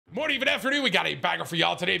Morning, even afternoon, we got a banger for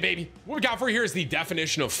y'all today, baby. What we got for you here is the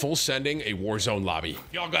definition of full sending a Warzone lobby.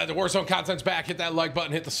 Y'all glad the Warzone content's back? Hit that like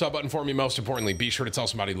button, hit the sub button for me. Most importantly, be sure to tell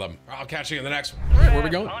somebody you love them. I'll catch you in the next one. All right, where we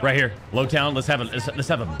going? Right here, low town. Let's have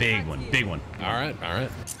a big one, All right.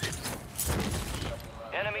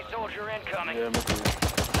 Enemy soldier incoming.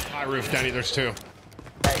 High roof, Denny. There's two.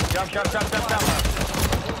 Hey, jump. That's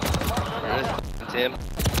him.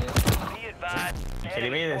 Be advised.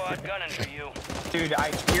 Kidding me? Squad gunning for you. Dude,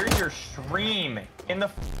 I hear your scream in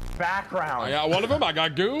the background. I got one of them. I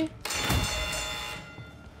got goo.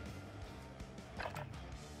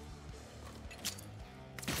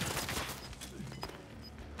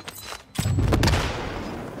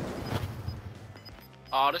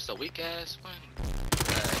 Oh, this a weak ass one.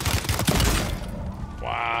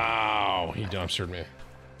 Wow, he dumpstered me.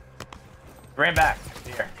 Ran back.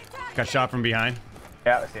 Here. Got shot from behind.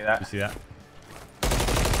 Yeah, I see that. You see that?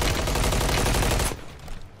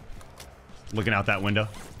 Looking out that window.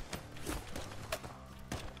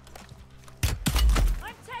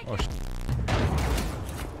 Oh,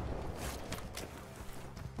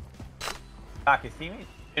 Doc, you see me?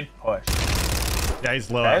 Should push. yeah,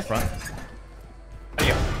 he's low out front. There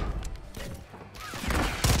you go.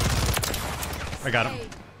 I got him.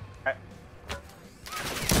 Okay.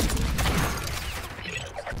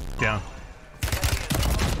 Down.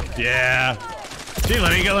 Yeah. Gee,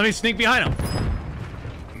 let me sneak behind him.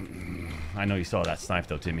 I know you saw that snipe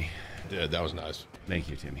though, Timmy. Yeah, that was nice. Thank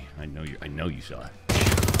you, Timmy. I know you saw it.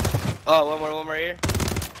 Oh, one more here.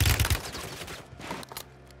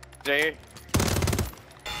 Right here.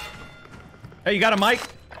 Hey, you got a mic?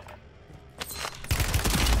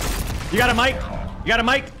 You got a mic? You got a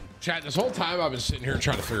mic? Chat, this whole time I've been sitting here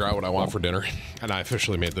trying to figure out what I want for dinner, and I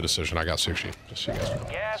officially made the decision. I got sushi. Just so you guys know.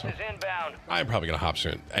 Gas is inbound. I'm probably gonna hop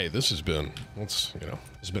soon. Hey, this has been, this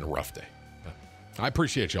has been a rough day. I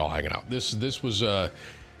appreciate y'all hanging out. This was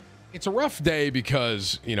it's a rough day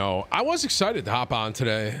because I was excited to hop on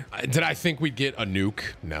today. Did I think we'd get a nuke?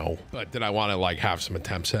 No. But did I want to like have some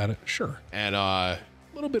attempts at it? Sure. And a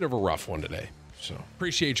little bit of a rough one today. So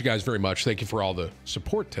appreciate you guys very much. Thank you for all the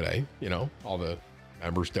support today. All the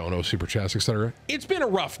members, donos, super chats, etc. It's been a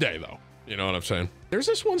rough day though. You know what I'm saying? There's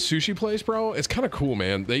this one sushi place, bro. It's kind of cool,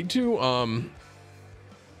 man. They do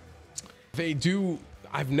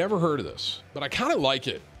I've never heard of this, but I kind of like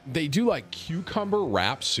it. They do like cucumber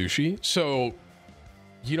wrap sushi. So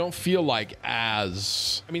you don't feel like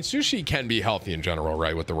sushi can be healthy in general,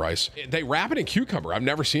 right? With the rice, they wrap it in cucumber. I've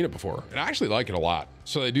never seen it before. And I actually like it a lot.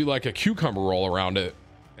 So they do like a cucumber roll around it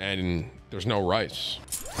and there's no rice.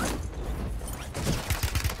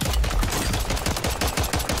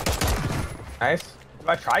 Nice. Do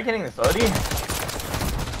I try getting this Lodi?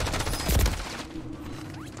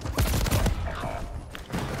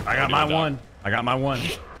 I got my one. I got my one.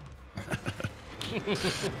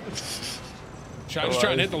 Should I just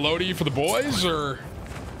try and hit the Lodi for the boys, or?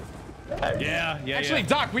 Yeah. Actually,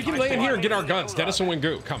 Doc, we can lay in here and get our guns. Dennison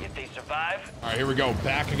Wingu, come. If they survive, All right, here we go.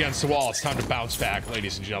 Back against the wall. It's time to bounce back,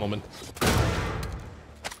 ladies and gentlemen.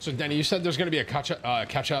 So, Denny, you said there's going to be a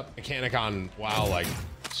catch-up mechanic on WoW, like,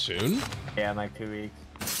 soon? Yeah, in like 2 weeks.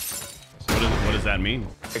 What does that mean?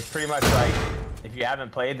 It's pretty much like, if you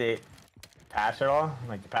haven't played the patch at all,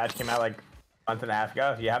 like the patch came out like a month and a half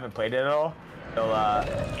ago, if you haven't played it at all, it'll,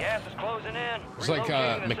 gas is closing in. It's like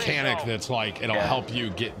a mechanic that's like, it'll help you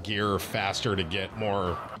get gear faster to get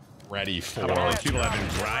more ready for... How about all these people that have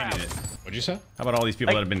been grinding it? What'd you say? How about all these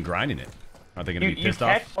people that have been grinding it? Are they gonna be pissed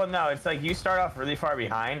off? Well, no, it's like you start off really far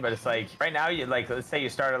behind, but it's like right now you like, let's say you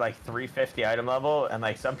start at like 350 item level, and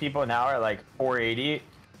like some people now are like 480.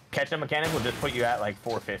 Catch-up mechanic will just put you at like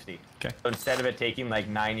 450. Okay. So instead of it taking like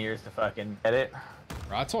 9 years to fucking get it.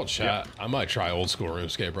 Bro, I told chat, I might try old school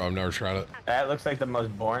RuneScape, bro. I've never tried it. That looks like the most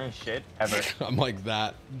boring shit ever. I'm like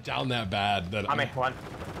that, down that bad that I mean, one.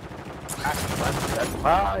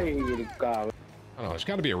 I don't know, there's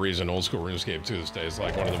got to be a reason old school RuneScape 2 this day is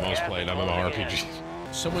like one of the most played MMORPGs.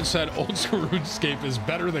 Someone said old school RuneScape is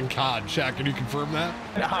better than COD. Shaq, can you confirm that?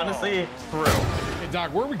 Honestly, true. Hey,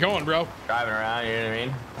 Doc, where are we going, bro? Driving around, you know what I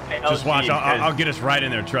mean? Hey, Just LG, watch. I'll get us right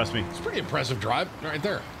in there. Trust me. It's a pretty impressive drive right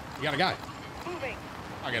there. You got a guy. Moving.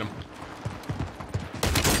 I'll get him.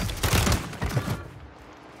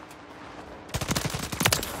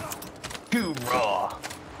 Too raw.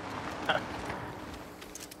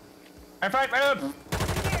 Right up.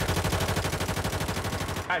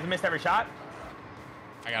 Guys, you missed every shot.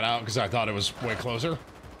 I got out because I thought it was way closer.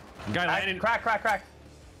 Crack.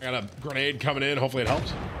 I got a grenade coming in. Hopefully it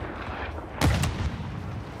helps.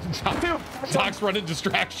 Doc's running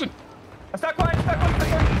distraction. Stuck one.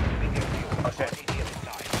 Oh shit.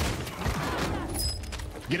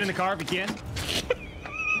 Get in the car if you can.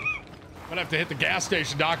 Gonna have to hit the gas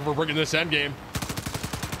station, Doc, if we're bringing this end game.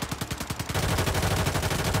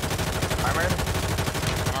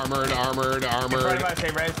 Armored. Armored. Stay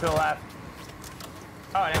right to the left.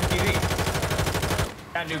 Oh, an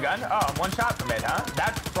MTV. Got a new gun? Oh, I'm one shot from it, huh?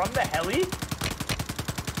 That's from the heli?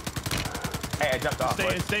 Hey, I jumped off.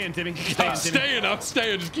 Stay in, Timmy. I'm staying.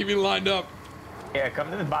 Just keep me lined up. Yeah, come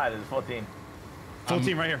to the body. There's a full team. Full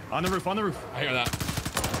team right here. On the roof. I hear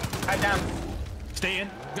that. Right down. Stay in.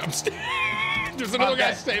 I'm staying. There's another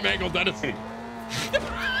guy same angle, Dennis.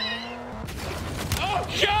 Oh,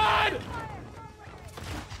 God!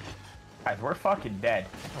 Guys, we're fucking dead.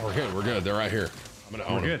 Oh, we're good. They're right here. I'm gonna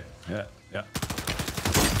own We're them. good. Yeah.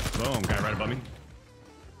 Boom. Guy right above me.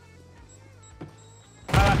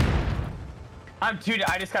 I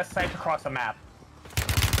just got sniped across the map.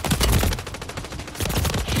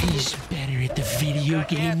 He's better at the video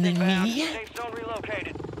game than me. Safe zone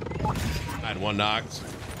relocated. I had one knocked.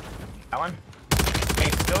 That one?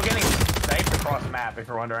 Hey, still getting sniped across the map, if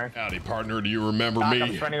you're wondering. Howdy, partner. Do you remember Doc, I'm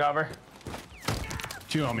me? sprinting over.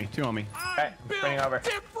 Two on me. Okay, I'm sprinting over.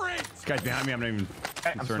 This guy's behind me. I'm not even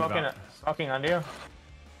Okay, I'm concerned about. smoking under you.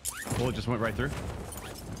 Bullet just went right through.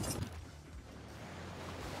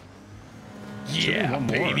 Yeah, one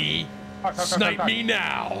more. baby. Snipe me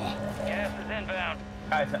now. Gas is inbound.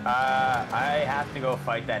 Guys, I have to go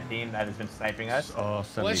fight that team that has been sniping us. Oh,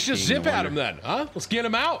 Let's just zip at him then, huh? Let's get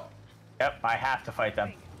him out. Yep, I have to fight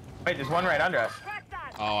them. Wait, there's one right under us.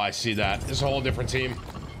 Oh, I see that. This is a whole different team.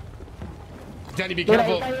 Danny, be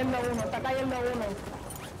careful.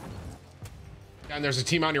 And there's a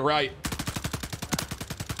team on your right.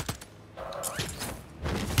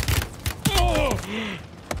 Oh!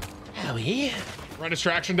 Howie. Run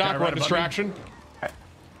distraction, Doc. Run distraction.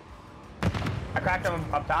 I cracked them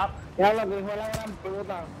up top. They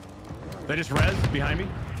just res behind me.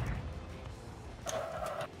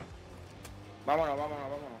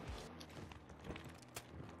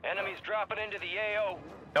 Enemies dropping into the AO.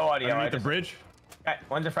 No audio. Underneath the bridge. Okay,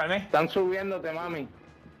 one's in front of me. Están subiéndote, mami.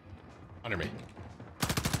 Under me.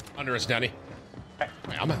 Under us, Danny. Okay.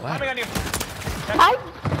 Wait, I'm at Coming ladder. on you. Hi.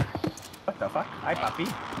 What the fuck? Hi, puppy.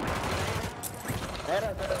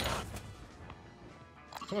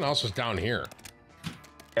 Someone else was down here.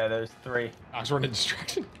 Yeah, there's three. Doc's running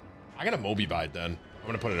distraction. I got a Moby bite then. I'm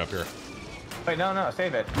gonna put it up here. Wait, no,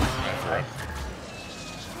 save it. Right.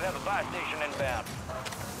 We have a buy station inbound.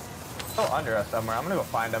 Still under us somewhere. I'm gonna go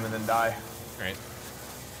find them and then die. Great.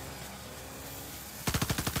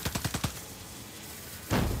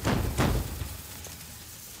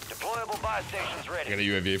 Deployable buy stations You ready. got a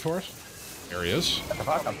UAV for us? There he is. What the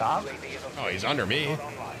fuck? Up top? Oh, he's under me.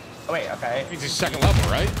 Oh, wait, okay. He's his second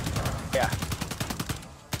level, right? Yeah.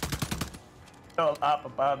 Still up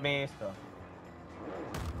above me, still.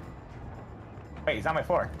 Wait, he's on my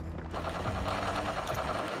floor.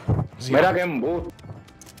 Is he, Mira on, que embuste.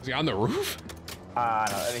 is he on the roof? No,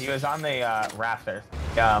 he was on the rafters.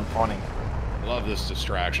 Awning. Love this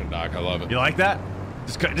distraction, Doc. I love it. You like that?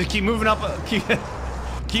 Just keep moving up. Keep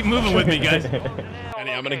moving with me, guys. You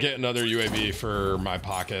Danny, I'm gonna get another UAV for my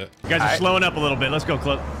pocket. guys are slowing up a little bit. Let's go,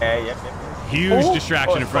 Clip. Yep. Huge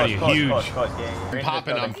distraction in front of you. Huge. Close. Yeah, I'm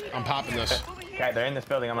popping. I'm popping this. Okay, they're in this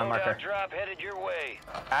building on my marker. Drop headed your way.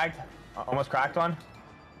 Tagged. Almost cracked one.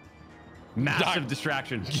 Massive Doc.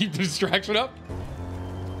 distraction. Keep the distraction up.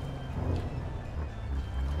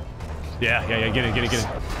 Yeah. Get it.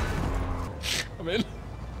 I'm in.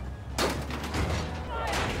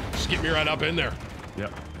 Just get me right up in there.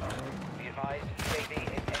 Yep. Be advised, UAV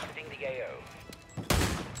is exiting the AO.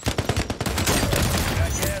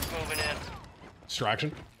 Got gas moving in.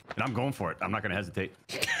 Distraction. And I'm going for it. I'm not gonna hesitate.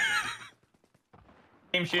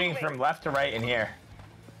 Team shooting from left to right in here.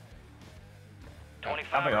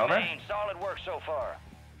 25 Jumping over? remain. Solid work so far.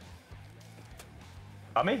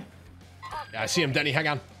 On me? Yeah, I see him, Denny. Hang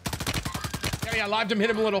on. Yeah, lived him. Hit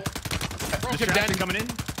him a little. Broke him, Distraction Denny. coming in.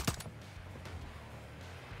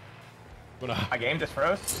 My game just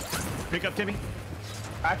froze. Pick up, Timmy.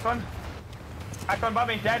 Cracked one. Cracked one above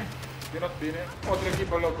me, dead. Tiene otro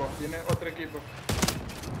equipo, loco. Tiene otro equipo.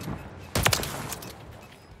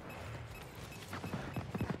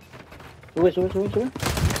 Sube.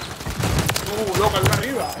 Loco, está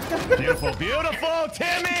arriba. Beautiful,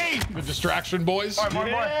 Timmy. Good distraction, boys. More.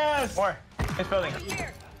 Yes! More. This building.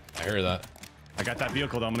 I hear that. I got that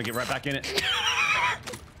vehicle though. I'm gonna get right back in it.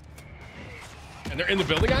 And they're in the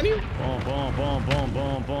building on you?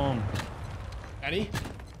 Boom. Denny?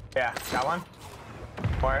 Yeah, got one.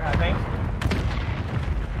 More, I think.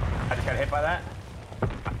 I just got hit by that.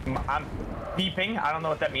 I'm beeping. I don't know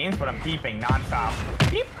what that means, but I'm beeping nonstop.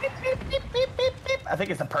 Beep, beep, beep, beep, beep, beep, beep. I think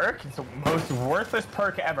it's a perk. It's the most worthless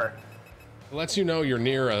perk ever. It lets you know you're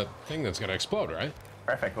near a thing that's gonna explode, right?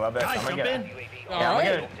 Perfect. Love this. Guys, I'm gonna jump get in. All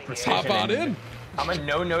right. Let's hop on in. I'm a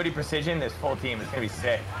no-nody precision this full team. It's gonna be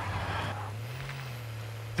sick.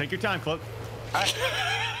 Take your time, Cloak. All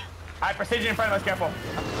right, precision in front of us. Careful.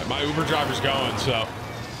 My Uber driver's going, so.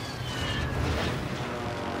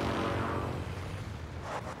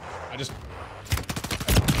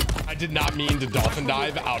 I did not mean to dolphin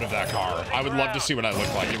dive out of that car. I would love to see what I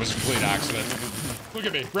look like. It was a complete accident. Look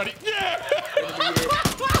at me. Ready? Yeah!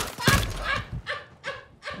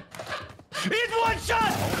 He's one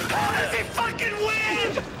shot! How does he fucking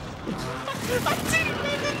win? I didn't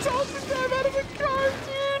mean to dolphin dive out of the car,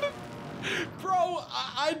 dude. Bro,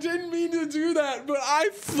 I didn't mean to do that, but I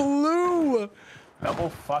flew. Double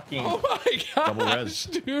fucking. Oh my gosh, Double res.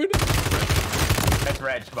 dude. That's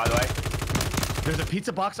Reg, by the way. There's a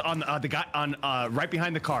pizza box on the guy on right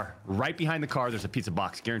behind the car. Right behind the car, there's a pizza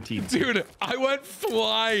box, guaranteed. Dude, I went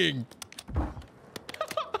flying. I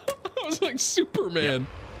was like Superman.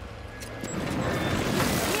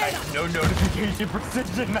 No notification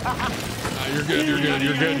precision. You're good, you're good,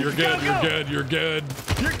 you're good, you're good, you're good, you're good.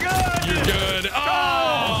 You're good! You're good!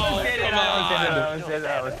 Oh, come on!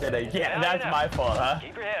 Yeah, that's my fault, huh?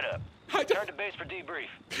 Keep your head up. Return to base for debrief.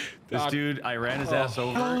 This dude, I ran his ass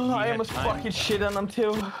over. Oh, I He almost had time fucking shit on them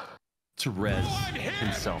too. to res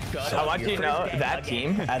himself. I want you to know that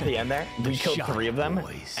team at the end there, we killed shot 3 of them,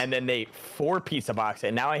 boys. and then they 4 pizza box,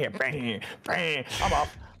 and now I hear bang, bang. I'm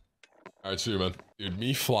off. All right, see you, man. Dude,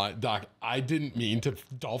 me fly, Doc, I didn't mean to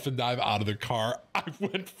dolphin dive out of the car. I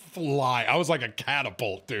went fly. I was like a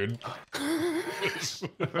catapult, dude.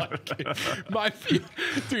 My feet,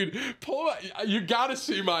 dude, you gotta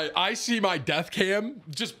see I see my death cam.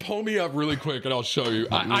 Just pull me up really quick and I'll show you.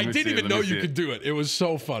 I didn't even know you could do it. It was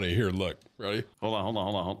so funny. Here, look. Ready? Hold on.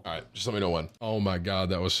 All right, just let me know when. Oh my God,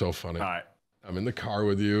 that was so funny. All right. I'm in the car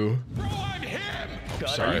with you. Bro, I'm him. Oh, Are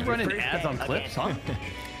sorry. you running ads on clips, huh?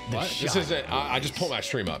 What? This is it. I just pulled my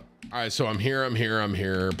stream up. All right, so I'm here,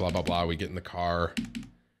 blah, blah, blah. We get in the car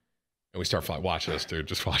and we start flying. Watch this, dude.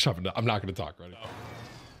 Just watch up. I'm not going to talk right now.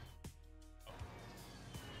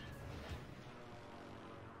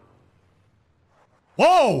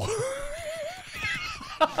 Whoa!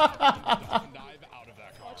 Dive out of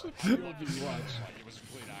that car. Actually, it was a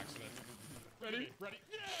complete accident. Ready?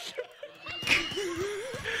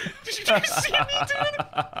 Did you just see me, dude?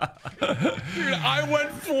 Dude, I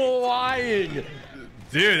went flying.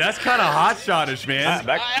 Dude, that's kind of hot shotish, man.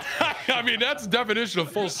 I mean, that's the definition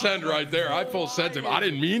of full send right there. I full sent him. I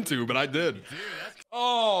didn't mean to, but I did.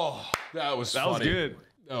 Oh, that was funny. That was good.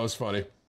 That was funny.